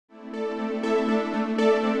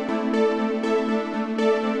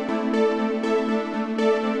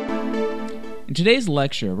today's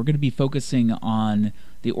lecture, we're going to be focusing on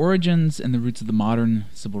the origins and the roots of the modern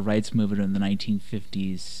civil rights movement in the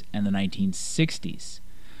 1950s and the 1960s.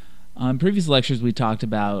 In previous lectures, we talked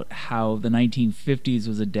about how the 1950s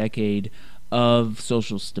was a decade of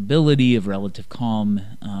social stability, of relative calm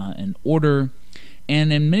and order,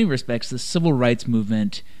 and in many respects, the civil rights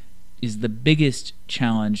movement is the biggest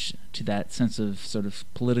challenge to that sense of sort of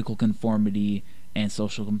political conformity and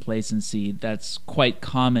social complacency that's quite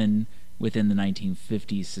common within the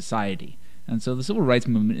 1950s society. And so the civil rights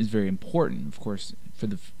movement is very important, of course, for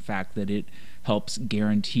the fact that it helps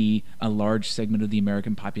guarantee a large segment of the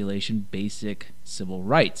American population basic civil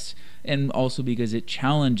rights, and also because it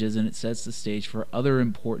challenges and it sets the stage for other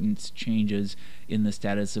important changes in the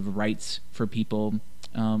status of rights for people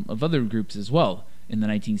of other groups as well in the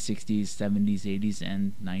 1960s, 70s, 80s,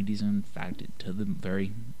 and 90s, and in fact, to the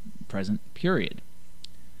very present period.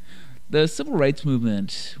 The civil rights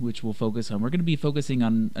movement, which we'll focus on, we're going to be focusing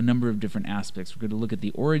on a number of different aspects. We're going to look at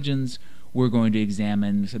the origins. We're going to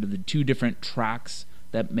examine sort of the two different tracks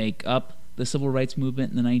that make up the civil rights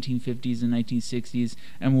movement in the 1950s and 1960s,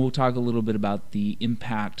 and we'll talk a little bit about the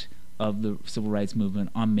impact of the civil rights movement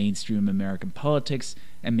on mainstream American politics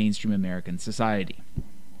and mainstream American society.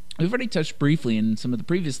 We've already touched briefly in some of the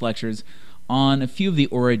previous lectures on a few of the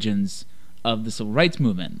origins of the civil rights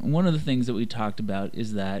movement. One of the things that we talked about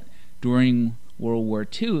is that during World War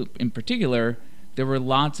II in particular, there were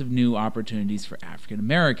lots of new opportunities for African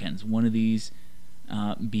Americans, one of these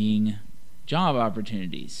being job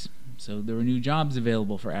opportunities. So there were new jobs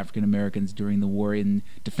available for African Americans during the war in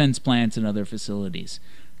defense plants and other facilities.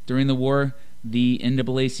 During the war, the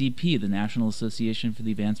NAACP, the National Association for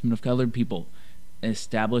the Advancement of Colored People,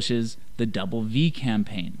 establishes the Double V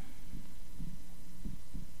campaign,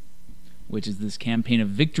 which is this campaign of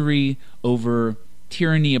victory over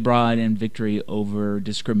tyranny abroad and victory over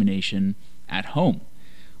discrimination at home.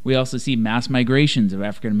 We also see mass migrations of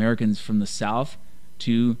African Americans from the South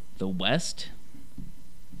to the West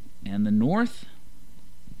and the North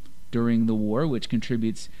during the war, which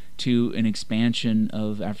contributes to an expansion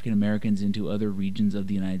of African Americans into other regions of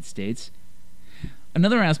the United States.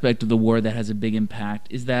 Another aspect of the war that has a big impact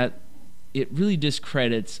is that it really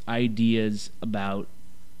discredits ideas about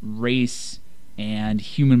race and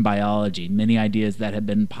human biology. Many ideas that had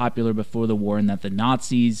been popular before the war and that the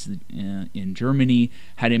Nazis in Germany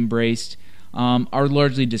had embraced are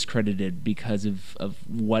largely discredited because of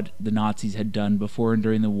what the Nazis had done before and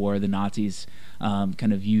during the war. The Nazis'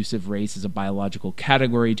 kind of use of race as a biological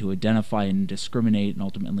category to identify and discriminate and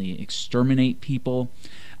ultimately exterminate people.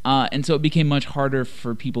 And so it became much harder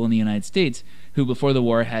for people in the United States who before the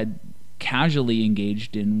war had casually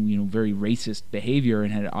engaged in very racist behavior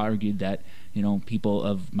and had argued that people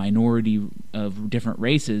of minority of different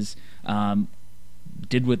races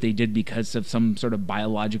did what they did because of some sort of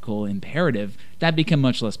biological imperative. That became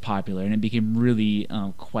much less popular, and it became really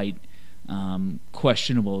quite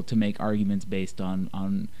questionable to make arguments based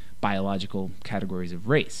on biological categories of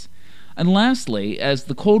race. And lastly, as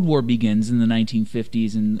the Cold War begins in the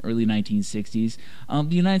 1950s and early 1960s,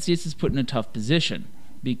 the United States is put in a tough position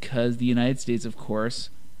because the United States, of course,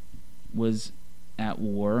 was at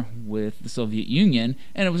war with the Soviet Union,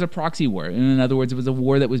 and it was a proxy war. In other words, it was a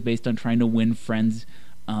war that was based on trying to win friends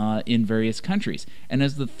in various countries. And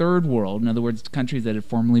as the Third World, in other words, countries that had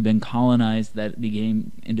formerly been colonized that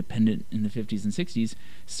became independent in the 50s and 60s,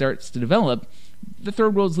 starts to develop, the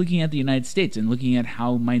Third World is looking at the United States and looking at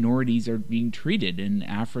how minorities are being treated. In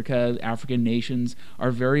Africa, African nations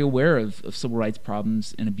are very aware of civil rights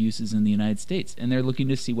problems and abuses in the United States, and they're looking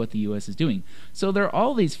to see what the U.S. is doing. So there are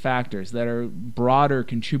all these factors that are broader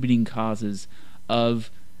contributing causes of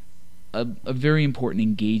a very important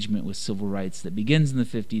engagement with civil rights that begins in the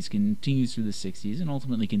 50s, continues through the 60s, and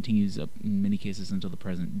ultimately continues up in many cases until the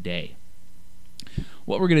present day.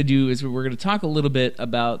 What we're going to do is we're going to talk a little bit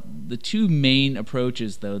about the two main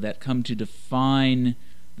approaches, though, that come to define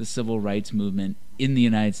the civil rights movement in the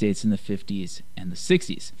United States in the 50s and the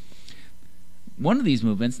 60s. One of these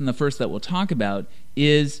movements, and the first that we'll talk about,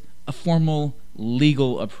 is a formal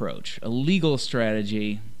legal approach, a legal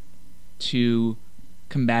strategy to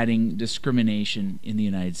combating discrimination in the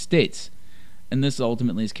United States. And this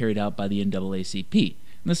ultimately is carried out by the NAACP.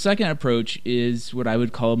 And the second approach is what I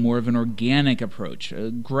would call more of an organic approach,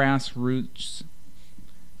 a grassroots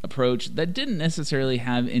approach that didn't necessarily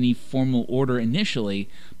have any formal order initially,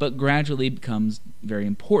 but gradually becomes very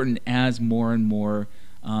important as more and more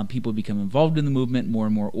people become involved in the movement, more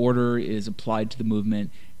and more order is applied to the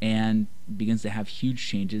movement, and begins to have huge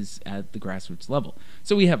changes at the grassroots level.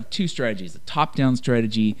 So we have two strategies, a top-down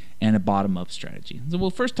strategy and a bottom-up strategy. So we'll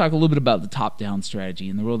first talk a little bit about the top-down strategy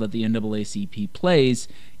and the role that the NAACP plays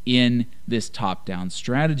in this top-down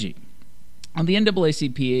strategy. The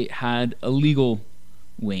NAACP had a legal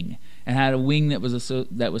wing. It had a wing that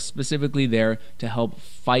was specifically there to help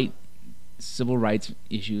fight civil rights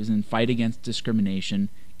issues and fight against discrimination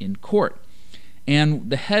in court. And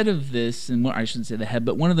the head of this, and I shouldn't say the head,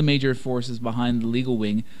 but one of the major forces behind the legal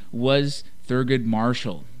wing was Thurgood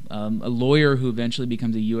Marshall, a lawyer who eventually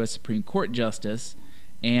becomes a U.S. Supreme Court justice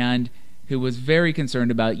and who was very concerned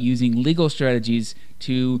about using legal strategies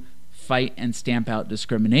to fight and stamp out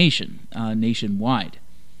discrimination nationwide.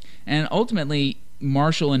 And ultimately,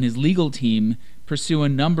 Marshall and his legal team pursue a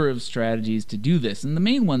number of strategies to do this. And the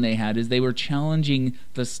main one they had is they were challenging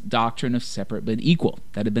this doctrine of separate but equal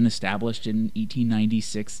that had been established in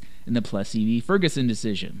 1896 in the Plessy v. Ferguson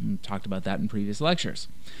decision. We talked about that in previous lectures.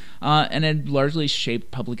 And had largely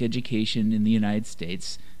shaped public education in the United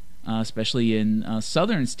States, especially in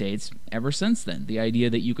southern states, ever since then. The idea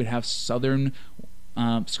that you could have southern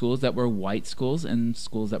schools that were white schools and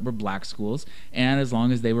schools that were black schools, and as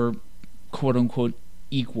long as they were quote-unquote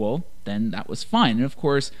equal, then that was fine. And of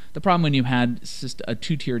course, the problem when you had a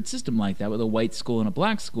two-tiered system like that with a white school and a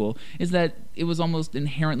black school is that it was almost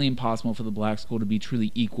inherently impossible for the black school to be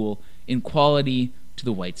truly equal in quality to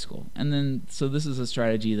the white school. And then, so this is a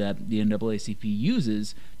strategy that the NAACP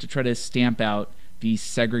uses to try to stamp out the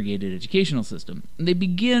segregated educational system. And they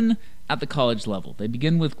begin at the college level. They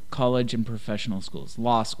begin with college and professional schools,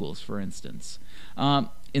 law schools, for instance,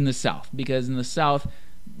 in the South. Because in the South,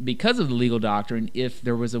 because of the legal doctrine, if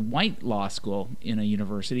there was a white law school in a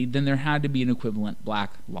university, then there had to be an equivalent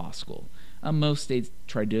black law school. Most states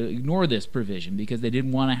tried to ignore this provision because they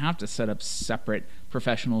didn't want to have to set up separate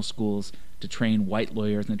professional schools to train white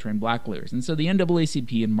lawyers and to train black lawyers. And so the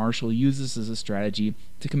NAACP and Marshall use this as a strategy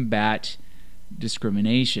to combat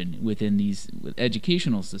discrimination within these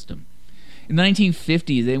educational system. In the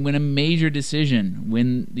 1950s, they win a major decision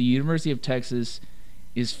when the University of Texas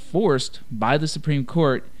is forced by the Supreme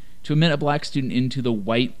Court to admit a black student into the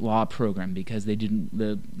white law program because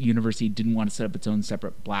the university didn't want to set up its own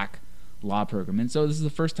separate black law program. And so this is the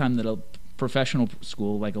first time that a professional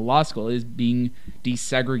school, like a law school, is being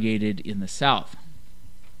desegregated in the South.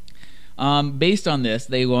 Based on this,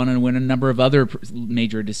 they go on and win a number of other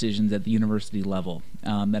major decisions at the university level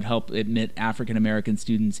that help admit African American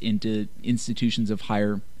students into institutions of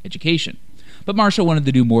higher education. But Marshall wanted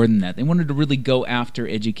to do more than that. They wanted to really go after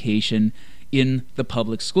education in the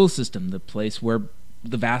public school system, the place where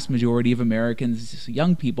the vast majority of Americans,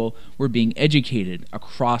 young people, were being educated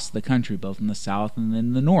across the country, both in the South and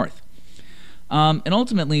in the North. And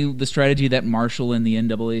ultimately, the strategy that Marshall and the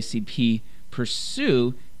NAACP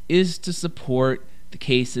pursue is to support the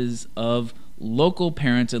cases of local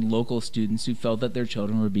parents and local students who felt that their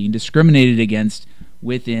children were being discriminated against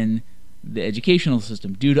within the educational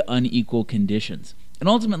system due to unequal conditions. And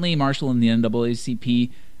ultimately, Marshall and the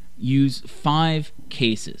NAACP use 5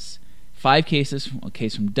 cases. 5 cases, a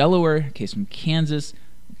case from Delaware, a case from Kansas,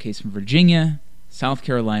 a case from Virginia, South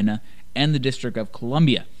Carolina, and the District of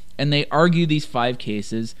Columbia. And they argue these 5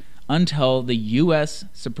 cases until the U.S.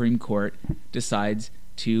 Supreme Court decides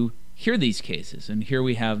to hear these cases. And here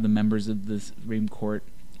we have the members of the Supreme Court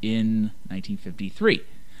in 1953.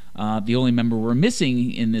 The only member we're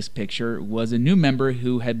missing in this picture was a new member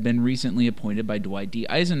who had been recently appointed by Dwight D.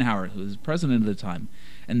 Eisenhower, who was president at the time.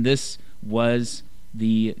 And this was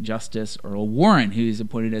the Justice Earl Warren, who is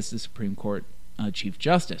appointed as the Supreme Court Chief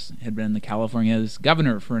Justice. Had been the California's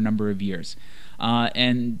governor for a number of years,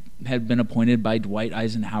 and had been appointed by Dwight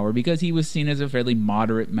Eisenhower because he was seen as a fairly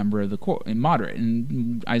moderate member of the court,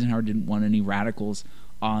 and Eisenhower didn't want any radicals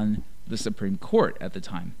on the Supreme Court at the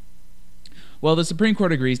time. Well, the Supreme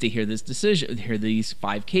Court agrees to hear this decision, hear these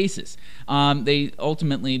 5 cases. They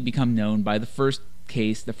ultimately become known by the first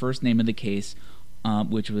case, the first name of the case,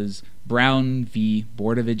 which was Brown v.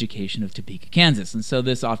 Board of Education of Topeka, Kansas. And so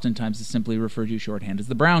this oftentimes is simply referred to shorthand as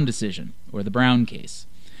the Brown decision, or the Brown case.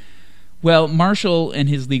 Well, Marshall and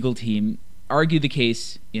his legal team argue the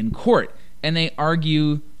case in court, and they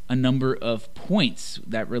argue a number of points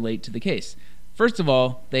that relate to the case. First of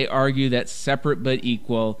all, they argue that separate but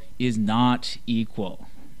equal is not equal.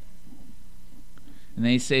 And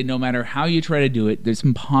they say no matter how you try to do it, it's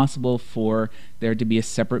impossible for there to be a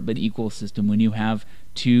separate but equal system when you have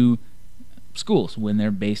 2 schools, when they're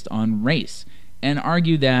based on race. And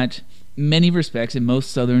argue that many respects, in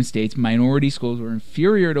most southern states, minority schools were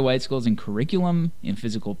inferior to white schools in curriculum, in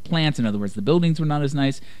physical plants. In other words, the buildings were not as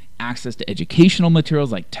nice, access to educational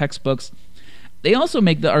materials like textbooks. They also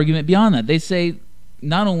make the argument beyond that. They say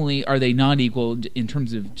not only are they not equal in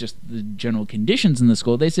terms of just the general conditions in the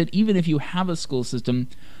school, they said even if you have a school system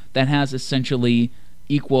that has essentially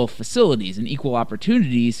equal facilities and equal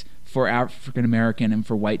opportunities for African American and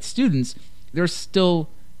for white students, there's still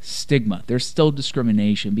stigma. There's still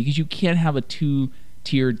discrimination because you can't have a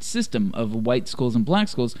two-tiered system of white schools and black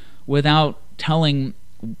schools without telling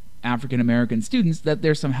African American students that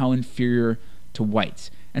they're somehow inferior to whites.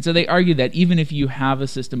 And so they argue that even if you have a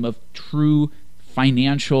system of true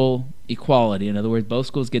financial equality, in other words, both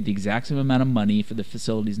schools get the exact same amount of money for the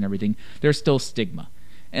facilities and everything, there's still stigma.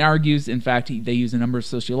 And argues, in fact, they use a number of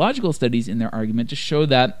sociological studies in their argument to show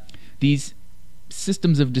that these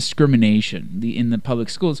systems of discrimination in the public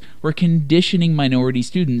schools were conditioning minority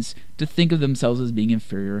students to think of themselves as being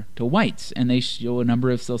inferior to whites. And they show a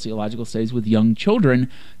number of sociological studies with young children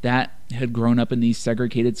that had grown up in these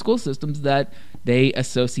segregated school systems that they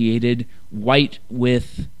associated white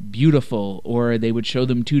with beautiful, or they would show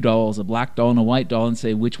them two dolls, a black doll and a white doll, and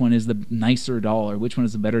say which one is the nicer doll or which one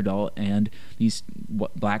is the better doll, and these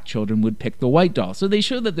black children would pick the white doll. So they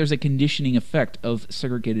show that there's a conditioning effect of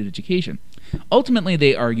segregated education. Ultimately,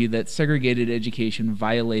 they argue that segregated education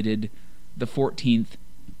violated the 14th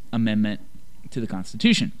Amendment to the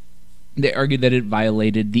Constitution. They argue that it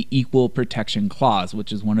violated the Equal Protection Clause,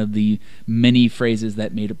 which is one of the many phrases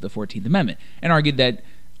that made up the 14th Amendment, and argued that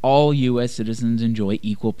all U.S. citizens enjoy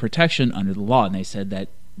equal protection under the law. And they said that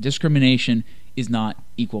discrimination is not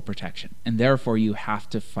equal protection, and therefore you have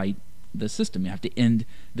to fight the system. You have to end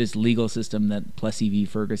this legal system that Plessy v.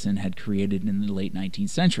 Ferguson had created in the late 19th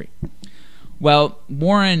century. Well,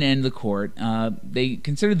 Warren and the court, they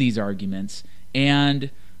considered these arguments,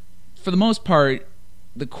 and for the most part,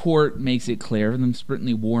 the court makes it clear, and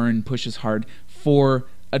certainly Warren pushes hard for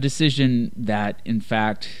a decision that, in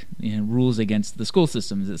fact, rules against the school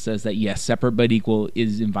systems. It says that, yes, separate but equal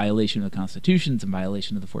is in violation of the Constitution, it's in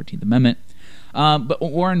violation of the 14th Amendment. But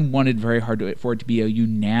Warren wanted very hard for it to be a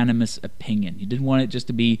unanimous opinion. He didn't want it just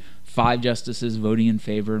to be 5 justices voting in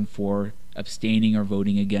favor and 4 abstaining or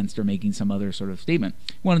voting against or making some other sort of statement.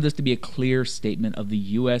 He wanted this to be a clear statement of the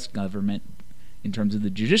U.S. government in terms of the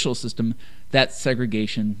judicial system that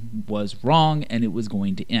segregation was wrong and it was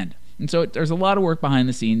going to end. And so there's a lot of work behind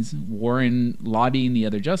the scenes, Warren lobbying the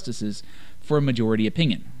other justices for a majority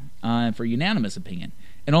opinion, for unanimous opinion.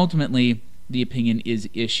 And ultimately, the opinion is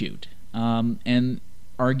issued and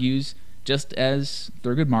argues, just as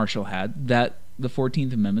Thurgood Marshall had, that the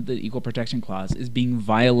 14th Amendment, the Equal Protection Clause, is being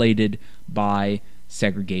violated by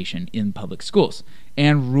segregation in public schools,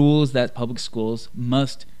 and rules that public schools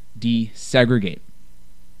must desegregate.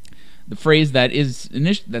 The phrase that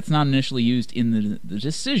that's not initially used in the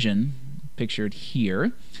decision, pictured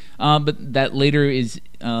here, but that later is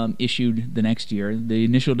issued the next year. The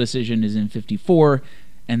initial decision is in 54,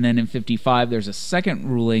 and then in 55 there's a second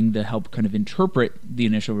ruling to help kind of interpret the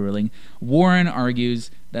initial ruling. Warren argues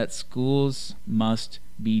that schools must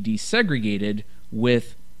be desegregated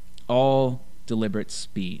with all deliberate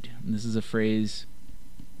speed. And this is a phrase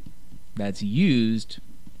that's used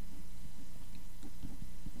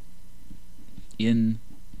in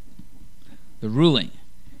the ruling.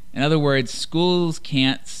 In other words, schools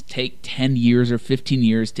can't take 10 years or 15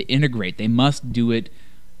 years to integrate. They must do it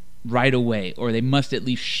right away, or they must at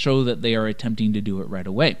least show that they are attempting to do it right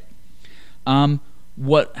away.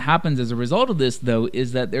 What happens as a result of this, though,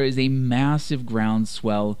 is that there is a massive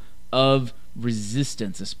groundswell of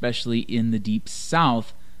resistance, especially in the Deep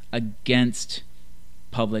South, against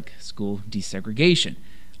public school desegregation.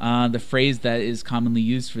 The phrase that is commonly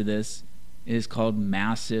used for this is called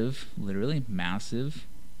massive, literally massive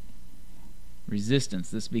resistance.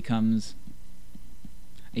 This becomes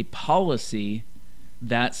a policy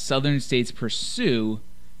that southern states pursue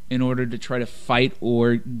in order to try to fight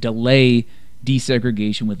or delay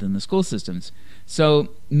desegregation within the school systems. So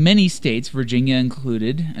many states, Virginia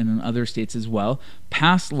included, and in other states as well,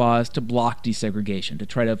 passed laws to block desegregation, to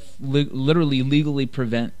try to literally legally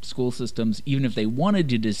prevent school systems, even if they wanted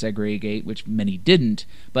to desegregate, which many didn't,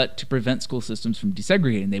 but to prevent school systems from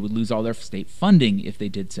desegregating. They would lose all their state funding if they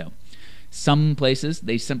did so. Some places,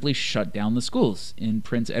 they simply shut down the schools. In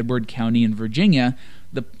Prince Edward County in Virginia,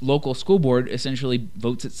 the local school board essentially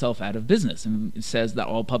votes itself out of business and says that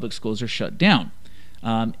all public schools are shut down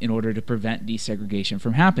in order to prevent desegregation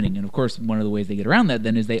from happening. And of course, one of the ways they get around that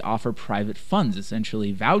then is they offer private funds,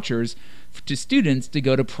 essentially vouchers to students to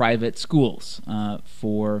go to private schools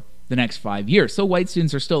for the next 5 years. So white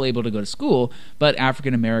students are still able to go to school, but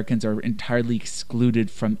African Americans are entirely excluded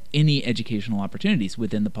from any educational opportunities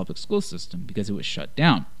within the public school system because it was shut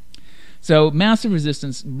down. So massive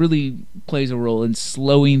resistance really plays a role in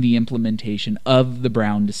slowing the implementation of the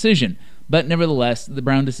Brown decision. But nevertheless, the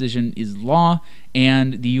Brown decision is law,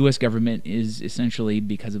 and the U.S. government is essentially,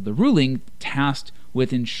 because of the ruling, tasked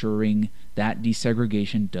with ensuring that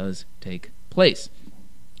desegregation does take place.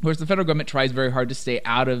 Of course, the federal government tries very hard to stay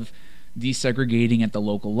out of desegregating at the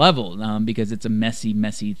local level because it's a messy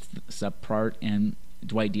subpart, and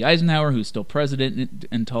Dwight D. Eisenhower, who's still president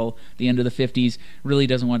until the end of the 50s, really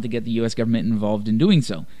doesn't want to get the U.S. government involved in doing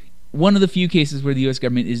so. One of the few cases where the U.S.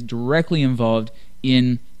 government is directly involved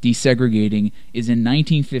in desegregating is in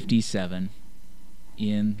 1957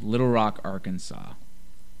 in Little Rock, Arkansas.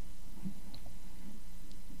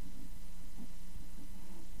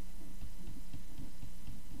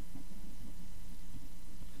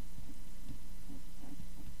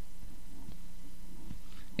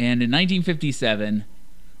 And in 1957,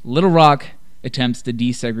 Little Rock attempts to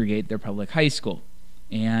desegregate their public high school.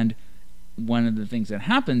 And one of the things that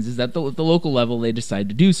happens is that at the local level, they decide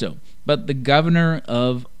to do so. But the governor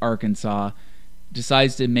of Arkansas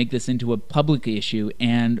decides to make this into a public issue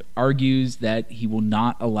and argues that he will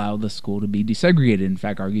not allow the school to be desegregated. In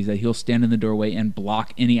fact, argues that he'll stand in the doorway and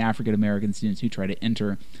block any African American students who try to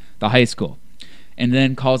enter the high school. And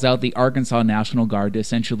then calls out the Arkansas National Guard to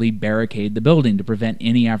essentially barricade the building to prevent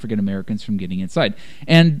any African Americans from getting inside.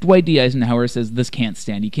 And Dwight D. Eisenhower says this can't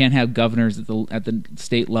stand. You can't have governors at the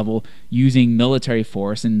state level using military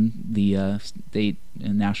force and the state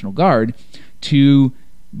and National Guard to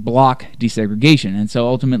block desegregation. And so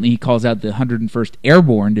ultimately he calls out the 101st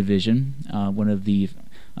Airborne Division, one of the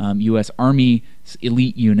U.S. Army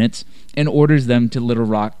elite units, and orders them to Little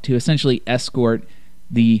Rock to essentially escort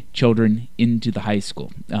the children into the high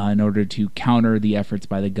school in order to counter the efforts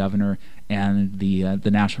by the governor and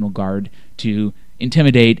the National Guard to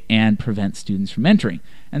intimidate and prevent students from entering.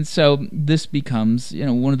 And so this becomes,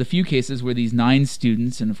 one of the few cases where these 9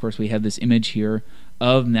 students, and of course we have this image here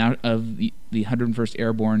of the 101st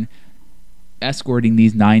Airborne escorting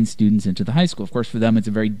these 9 students into the high school. Of course, for them it's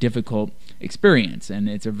a very difficult experience, and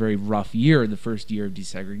it's a very rough year, the first year of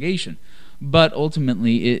desegregation. But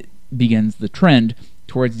ultimately it begins the trend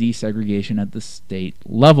towards desegregation at the state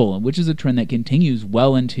level, which is a trend that continues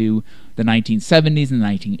well into the 1970s and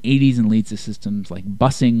 1980s and leads to systems like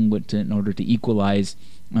busing in order to equalize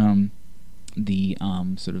the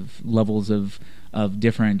sort of levels of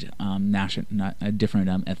different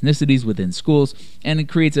ethnicities within schools, and it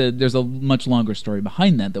creates there's a much longer story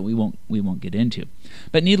behind that we won't get into.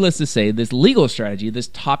 But needless to say, this legal strategy, this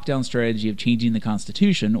top-down strategy of changing the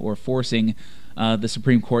Constitution or forcing the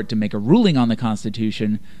Supreme Court to make a ruling on the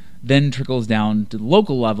Constitution, then trickles down to the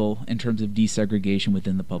local level in terms of desegregation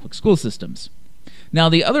within the public school systems. Now,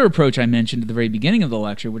 the other approach I mentioned at the very beginning of the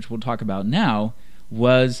lecture, which we'll talk about now,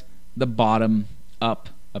 was the bottom-up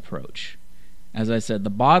approach. As I said, the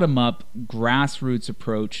bottom-up grassroots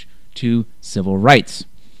approach to civil rights.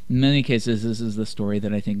 In many cases, this is the story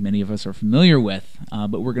that I think many of us are familiar with,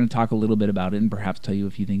 but we're going to talk a little bit about it and perhaps tell you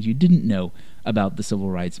a few things you didn't know about the civil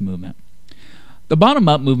rights movement. The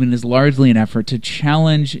bottom-up movement is largely an effort to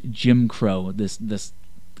challenge Jim Crow, this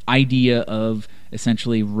idea of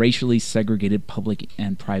essentially racially segregated public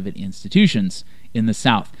and private institutions in the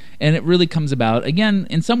South. And it really comes about, again,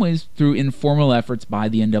 in some ways through informal efforts by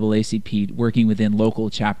the NAACP working within local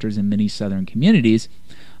chapters in many Southern communities,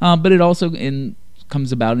 but it also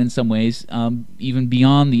comes about in some ways even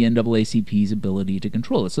beyond the NAACP's ability to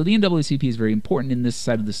control it. So the NAACP is very important in this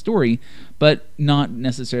side of the story, but not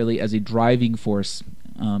necessarily as a driving force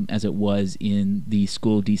as it was in the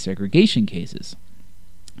school desegregation cases.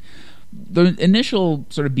 The initial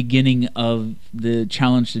sort of beginning of the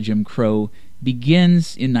challenge to Jim Crow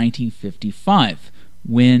begins in 1955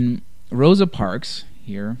 when Rosa Parks,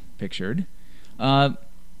 here pictured, kind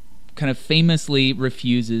of famously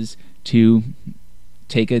refuses to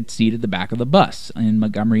take a seat at the back of the bus in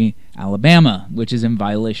Montgomery, Alabama, which is in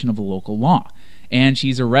violation of a local law, and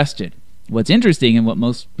she's arrested. What's interesting and what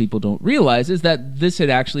most people don't realize is that this had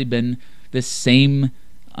actually been the same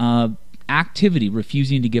activity,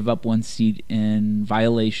 refusing to give up one seat in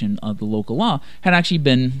violation of the local law, had actually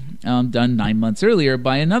been done 9 months earlier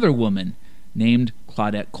by another woman named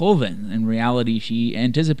Claudette Colvin. In reality, she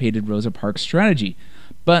anticipated Rosa Parks' strategy.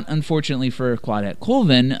 But unfortunately for Claudette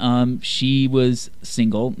Colvin, she was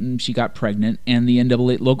single, and she got pregnant, and the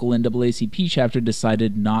local NAACP chapter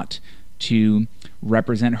decided not to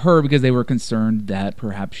represent her because they were concerned that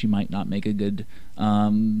perhaps she might not make a good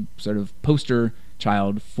sort of poster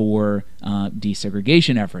child for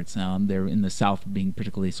desegregation efforts. They're in the South being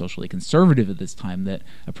particularly socially conservative at this time, that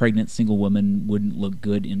a pregnant single woman wouldn't look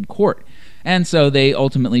good in court. And so they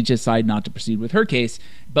ultimately decide not to proceed with her case.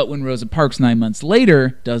 But when Rosa Parks 9 months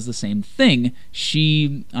later does the same thing,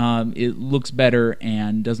 she it looks better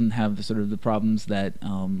and doesn't have the problems that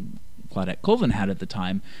Claudette Colvin had at the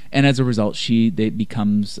time. And as a result, they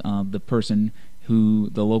becomes the person who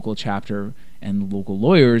the local chapter and the local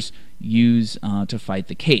lawyers use to fight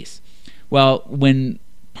the case. Well, when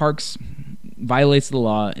Parks violates the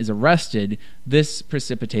law, is arrested, this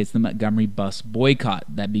precipitates the Montgomery bus boycott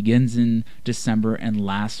that begins in December and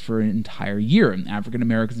lasts for an entire year. And African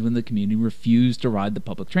Americans within the community refused to ride the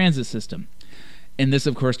public transit system. And this,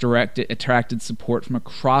 of course, attracted support from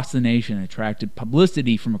across the nation, attracted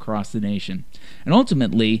publicity from across the nation. And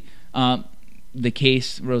ultimately, the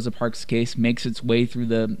case, Rosa Parks' case, makes its way through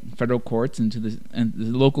the federal courts and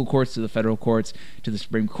the local courts to the federal courts to the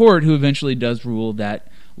Supreme Court, who eventually does rule that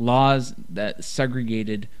laws that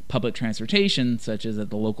segregated public transportation, such as at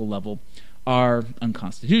the local level, are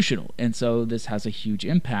unconstitutional. And so this has a huge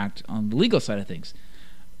impact on the legal side of things.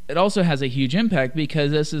 It also has a huge impact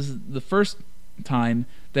because this is the first time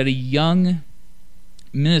that a young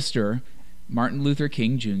minister, Martin Luther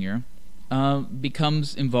King Jr.,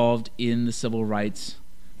 becomes involved in the civil rights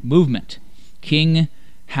movement. King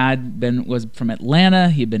was from Atlanta.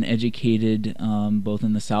 He had been educated both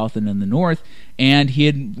in the South and in the North, and he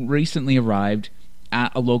had recently arrived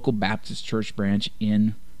at a local Baptist church branch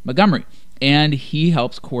in Montgomery. And he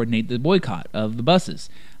helps coordinate the boycott of the buses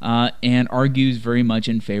and argues very much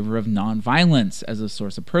in favor of nonviolence as a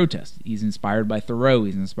source of protest. He's inspired by Thoreau.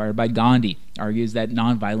 He's inspired by Gandhi. Argues that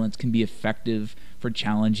nonviolence can be effective for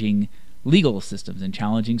challenging legal systems and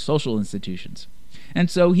challenging social institutions. And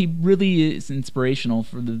so he really is inspirational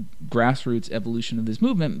for the grassroots evolution of this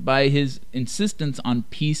movement by his insistence on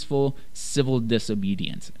peaceful civil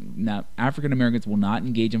disobedience. Now, African Americans will not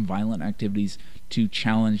engage in violent activities to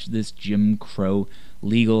challenge this Jim Crow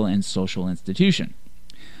legal and social institution.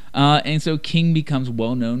 And so King becomes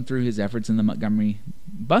well known through his efforts in the Montgomery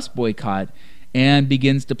bus boycott and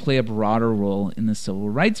begins to play a broader role in the civil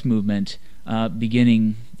rights movement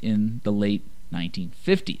beginning in the late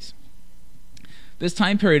 1950s. This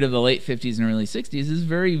time period of the late 50s and early 60s is a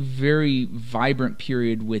very, very vibrant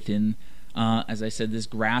period within, as I said, this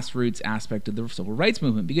grassroots aspect of the civil rights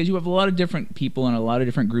movement, because you have a lot of different people and a lot of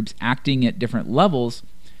different groups acting at different levels,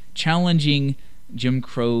 challenging Jim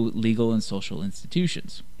Crow legal and social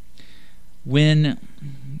institutions. When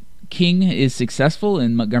King is successful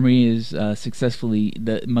and Montgomery is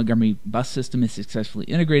the Montgomery bus system is successfully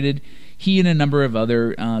integrated, he and a number of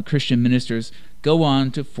other Christian ministers go on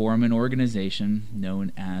to form an organization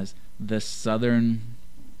known as the Southern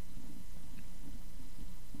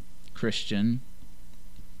Christian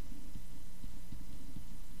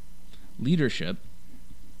Leadership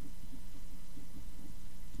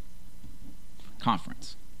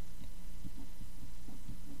Conference.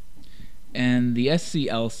 And the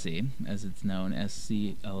SCLC, as it's known,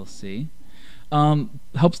 SCLC,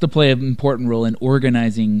 helps to play an important role in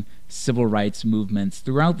organizing civil rights movements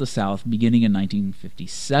throughout the South beginning in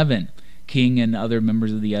 1957. King and other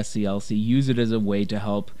members of the SCLC use it as a way to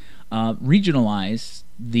help regionalize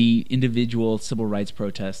the individual civil rights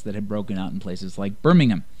protests that had broken out in places like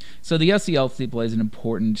Birmingham. So the SCLC plays an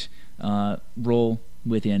important role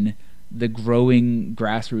within the growing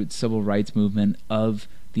grassroots civil rights movement of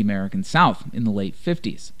the American South in the late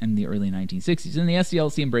 50s and the early 1960s. And the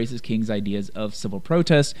SCLC embraces King's ideas of civil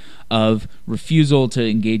protest, of refusal to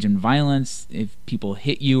engage in violence. If people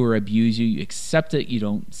hit you or abuse you, you accept it. You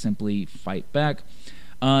don't simply fight back.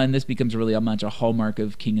 And this becomes really much a hallmark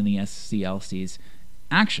of King and the SCLC's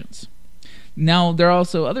actions. Now, there are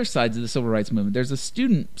also other sides of the civil rights movement. There's a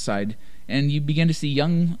student side, and you begin to see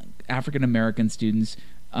young African-American students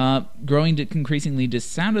growing increasingly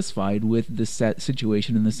dissatisfied with the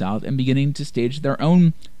situation in the South and beginning to stage their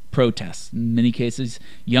own protests. In many cases,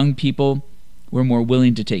 young people were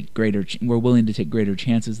willing to take greater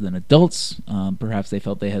chances than adults. Perhaps they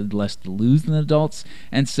felt they had less to lose than adults,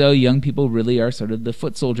 and so young people really are sort of the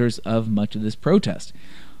foot soldiers of much of this protest.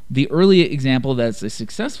 The early example that's a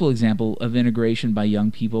successful example of integration by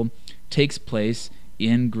young people takes place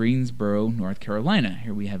in Greensboro, North Carolina.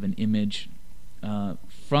 Here we have an image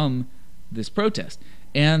from this protest.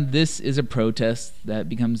 And this is a protest that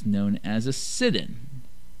becomes known as a sit-in.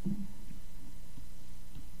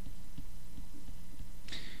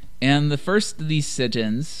 And the first of these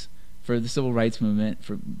sit-ins for the civil rights movement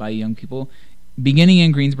by young people, beginning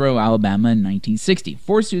in Greensboro, Alabama in 1960.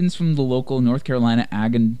 4 students from the local North Carolina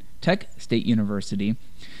Ag and Tech State University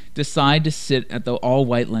decide to sit at the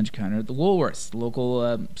all-white lunch counter at the Woolworths, the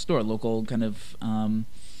local store, local kind of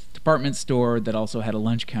department store that also had a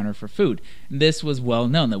lunch counter for food. And this was well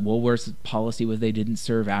known that Woolworth's policy was they didn't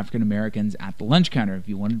serve African Americans at the lunch counter. If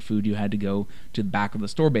you wanted food, you had to go to the back of the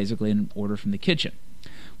store basically and order from the kitchen.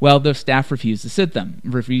 Well, the staff refused to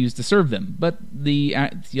serve them, but the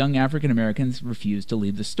young African Americans refused to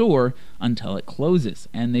leave the store until it closes,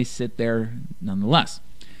 and they sit there nonetheless.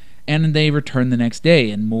 And they return the next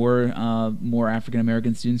day, and more African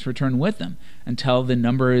American students return with them until the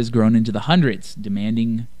number is grown into the hundreds,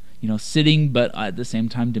 demanding, sitting, but at the same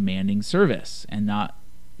time demanding service and not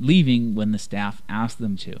leaving when the staff asks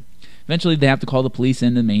them to. Eventually, they have to call the police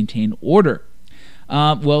in to maintain order.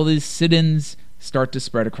 These sit-ins start to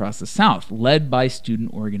spread across the South, led by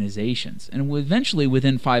student organizations, and eventually,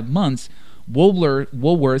 within 5 months,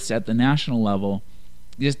 Woolworths at the national level.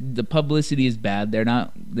 The publicity is bad. They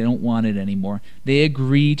don't want it anymore. They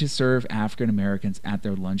agree to serve African Americans at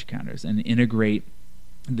their lunch counters and integrate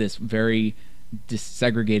this very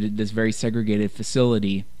segregated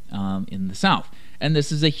facility in the South. And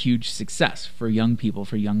this is a huge success for young people,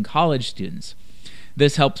 for young college students.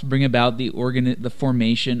 This helps bring about the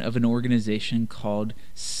formation of an organization called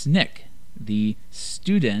SNCC, the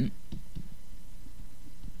Student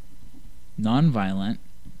Nonviolent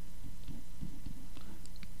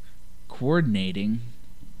Coordinating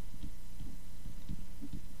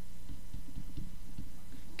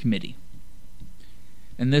Committee.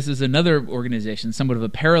 And this is another organization, somewhat of a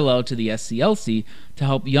parallel to the SCLC, to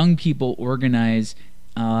help young people organize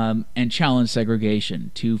and challenge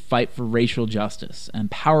segregation, to fight for racial justice,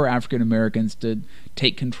 empower African Americans to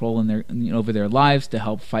take control over their lives, to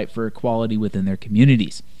help fight for equality within their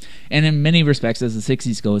communities. And in many respects, as the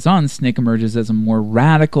 60s goes on, SNCC emerges as a more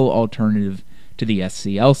radical alternative to the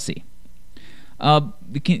SCLC.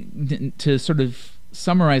 To sort of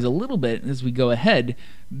summarize a little bit as we go ahead,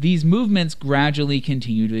 these movements gradually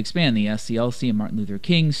continue to expand. The SCLC and Martin Luther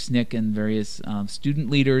King, SNCC, and various student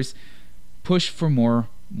leaders push for more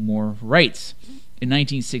rights. In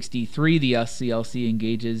 1963, the SCLC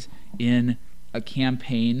engages in a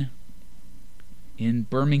campaign in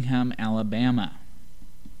Birmingham, Alabama.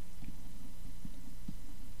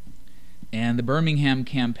 And the Birmingham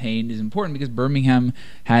campaign is important because Birmingham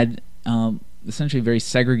had essentially very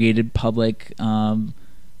segregated public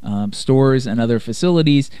stores and other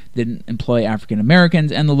facilities that didn't employ African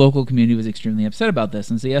Americans, and the local community was extremely upset about this.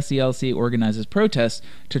 And so the SCLC organizes protests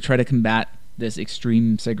to try to combat this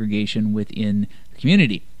extreme segregation within the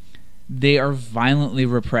community. They are violently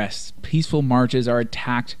repressed. Peaceful marches are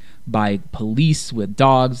attacked by police with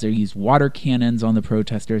dogs. They use water cannons on the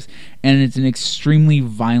protesters, and it's an extremely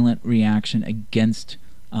violent reaction against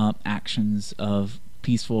actions of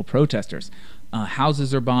peaceful protesters.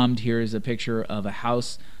 Houses are bombed. Here is a picture of a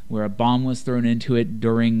house where a bomb was thrown into it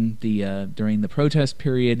during the protest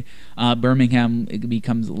period. Birmingham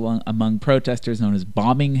becomes among protesters known as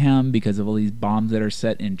Bombingham because of all these bombs that are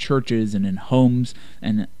set in churches and in homes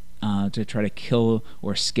and to try to kill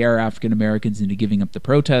or scare African Americans into giving up the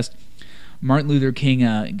protest. Martin Luther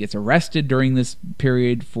King gets arrested during this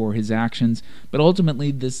period for his actions, but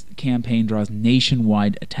ultimately this campaign draws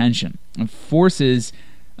nationwide attention and forces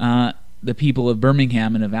the people of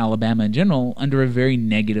Birmingham and of Alabama in general under a very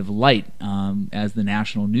negative light as the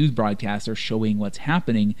national news broadcasts are showing what's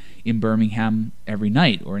happening in Birmingham every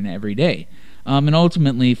night or every day. And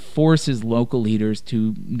ultimately forces local leaders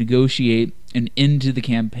to negotiate an end to the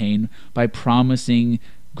campaign by promising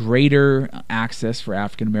greater access for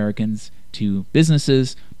African Americans to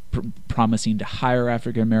businesses, promising to hire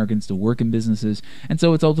African Americans to work in businesses. And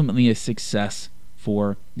so it's ultimately a success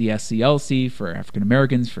for the SCLC, for African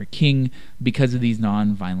Americans, for King, because of these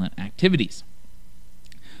nonviolent activities.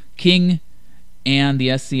 King and the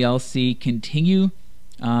SCLC continue.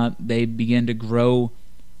 They begin to grow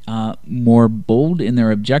more bold in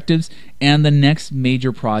their objectives, and the next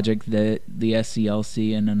major project that the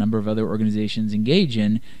SCLC and a number of other organizations engage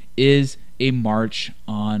in is a march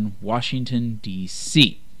on Washington,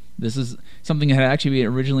 D.C. This is something that had actually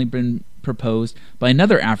originally been proposed by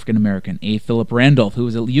another African American, A. Philip Randolph, who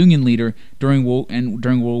was a Union leader during World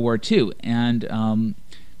War II, and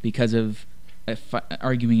because of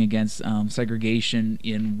arguing against segregation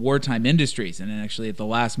in wartime industries. And actually, at the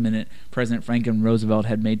last minute, President Franklin Roosevelt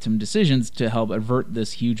had made some decisions to help avert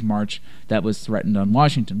this huge march that was threatened on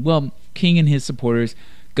Washington. Well, King and his supporters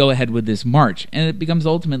go ahead with this march, and it becomes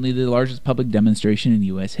ultimately the largest public demonstration in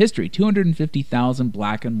U.S. history. 250,000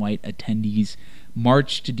 black and white attendees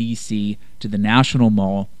march to D.C. to the National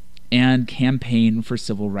Mall and campaign for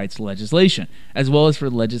civil rights legislation, as well as for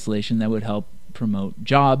legislation that would help promote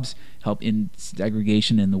jobs, help in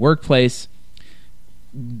segregation in the workplace.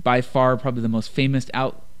 By far, probably the most famous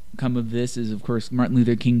outcome of this is, of course, Martin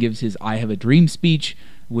Luther King gives his "I Have a Dream" speech,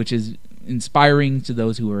 which is inspiring to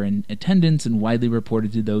those who are in attendance and widely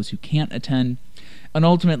reported to those who can't attend. And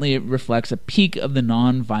ultimately, it reflects a peak of the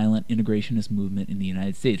nonviolent integrationist movement in the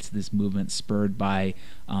United States. This movement spurred by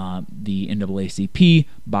the NAACP,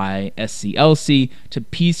 by SCLC, to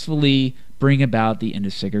peacefully bring about the end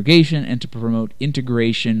of segregation and to promote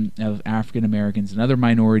integration of African Americans and other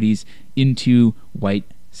minorities into white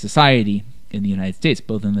society in the United States,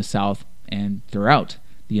 both in the South and throughout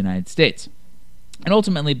the United States. And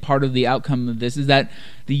ultimately, part of the outcome of this is that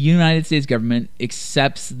the United States government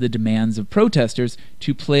accepts the demands of protesters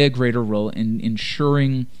to play a greater role in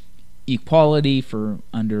ensuring equality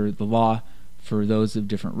under the law for those of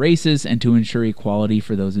different races and to ensure equality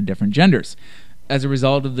for those of different genders. As a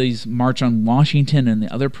result of these March on Washington and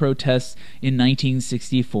the other protests in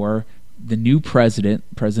 1964, the new president,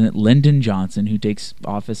 President Lyndon Johnson, who takes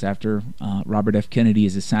office after Robert F. Kennedy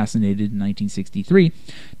is assassinated in 1963,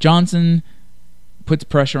 Johnson puts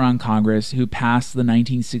pressure on Congress, who passed the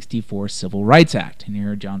 1964 Civil Rights Act. And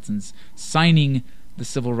here Johnson's signing the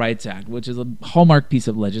Civil Rights Act, which is a hallmark piece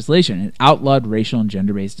of legislation. It outlawed racial and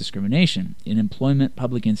gender-based discrimination in employment,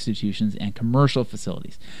 public institutions, and commercial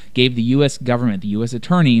facilities. Gave the U.S. government, the U.S.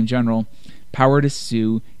 Attorney in general, power to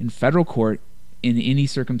sue in federal court in any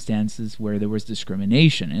circumstances where there was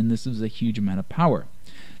discrimination. And this was a huge amount of power.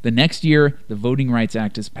 The next year, the Voting Rights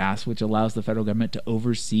Act is passed, which allows the federal government to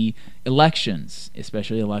oversee elections,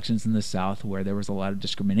 especially elections in the South where there was a lot of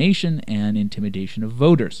discrimination and intimidation of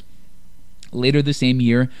voters. Later the same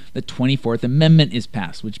year, the 24th Amendment is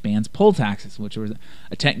passed, which bans poll taxes, which was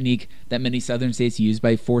a technique that many southern states used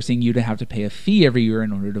by forcing you to have to pay a fee every year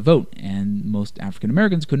in order to vote. And most African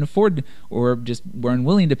Americans couldn't afford or just were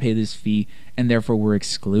unwilling to pay this fee and therefore were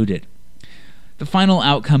excluded. The final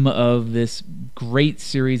outcome of this great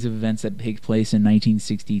series of events that take place in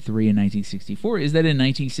 1963 and 1964 is that in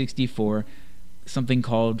 1964, something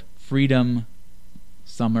called Freedom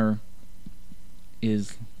Summer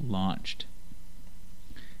is launched.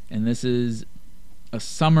 And this is a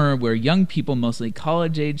summer where young people, mostly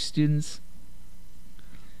college-age students,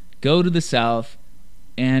 go to the South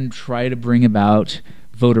and try to bring about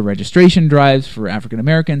voter registration drives for African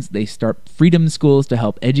Americans. They start freedom schools to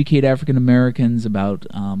help educate African Americans about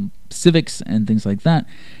civics and things like that.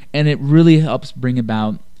 And it really helps bring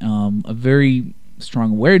about a very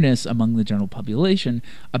strong awareness among the general population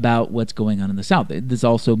about what's going on in the South. It is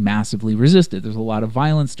also massively resisted. There's a lot of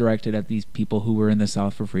violence directed at these people who were in the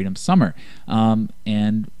South for Freedom Summer.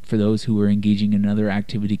 And for those who were engaging in another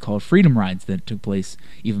activity called Freedom Rides that took place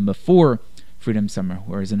even before Freedom Summer,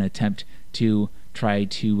 whereas an attempt to try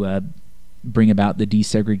to bring about the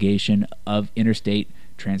desegregation of interstate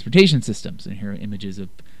transportation systems. And here are images of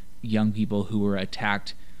young people who were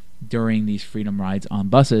attacked during these freedom rides on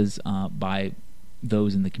buses by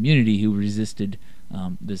those in the community who resisted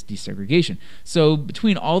this desegregation. So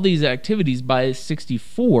between all these activities, by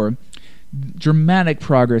 64, dramatic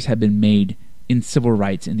progress had been made in civil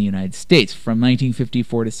rights in the United States. From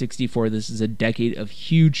 1954 to 64, this is a decade of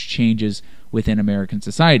huge changes within American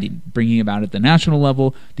society, bringing about at the national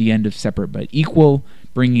level the end of separate but equal,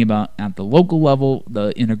 bringing about at the local level the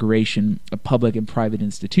integration of public and private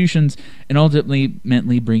institutions, and ultimately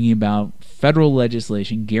bringing about federal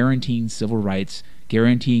legislation guaranteeing civil rights,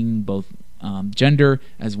 guaranteeing both gender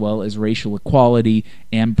as well as racial equality,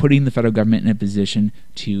 and putting the federal government in a position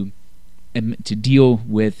to deal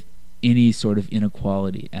with any sort of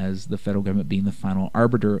inequality, as the federal government being the final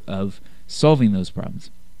arbiter of solving those problems.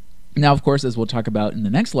 Now, of course, as we'll talk about in the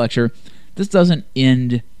next lecture, this doesn't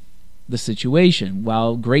end the situation.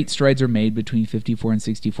 While great strides are made between 54 and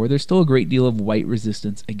 64, there's still a great deal of white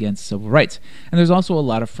resistance against civil rights. And there's also a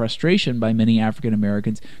lot of frustration by many African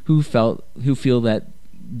Americans who feel that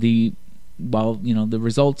while the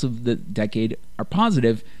results of the decade are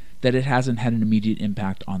positive, that it hasn't had an immediate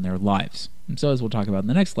impact on their lives. And so, as we'll talk about in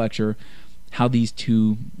the next lecture, how these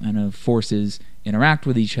two kind of forces interact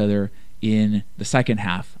with each other in the second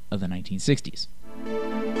half of the 1960s.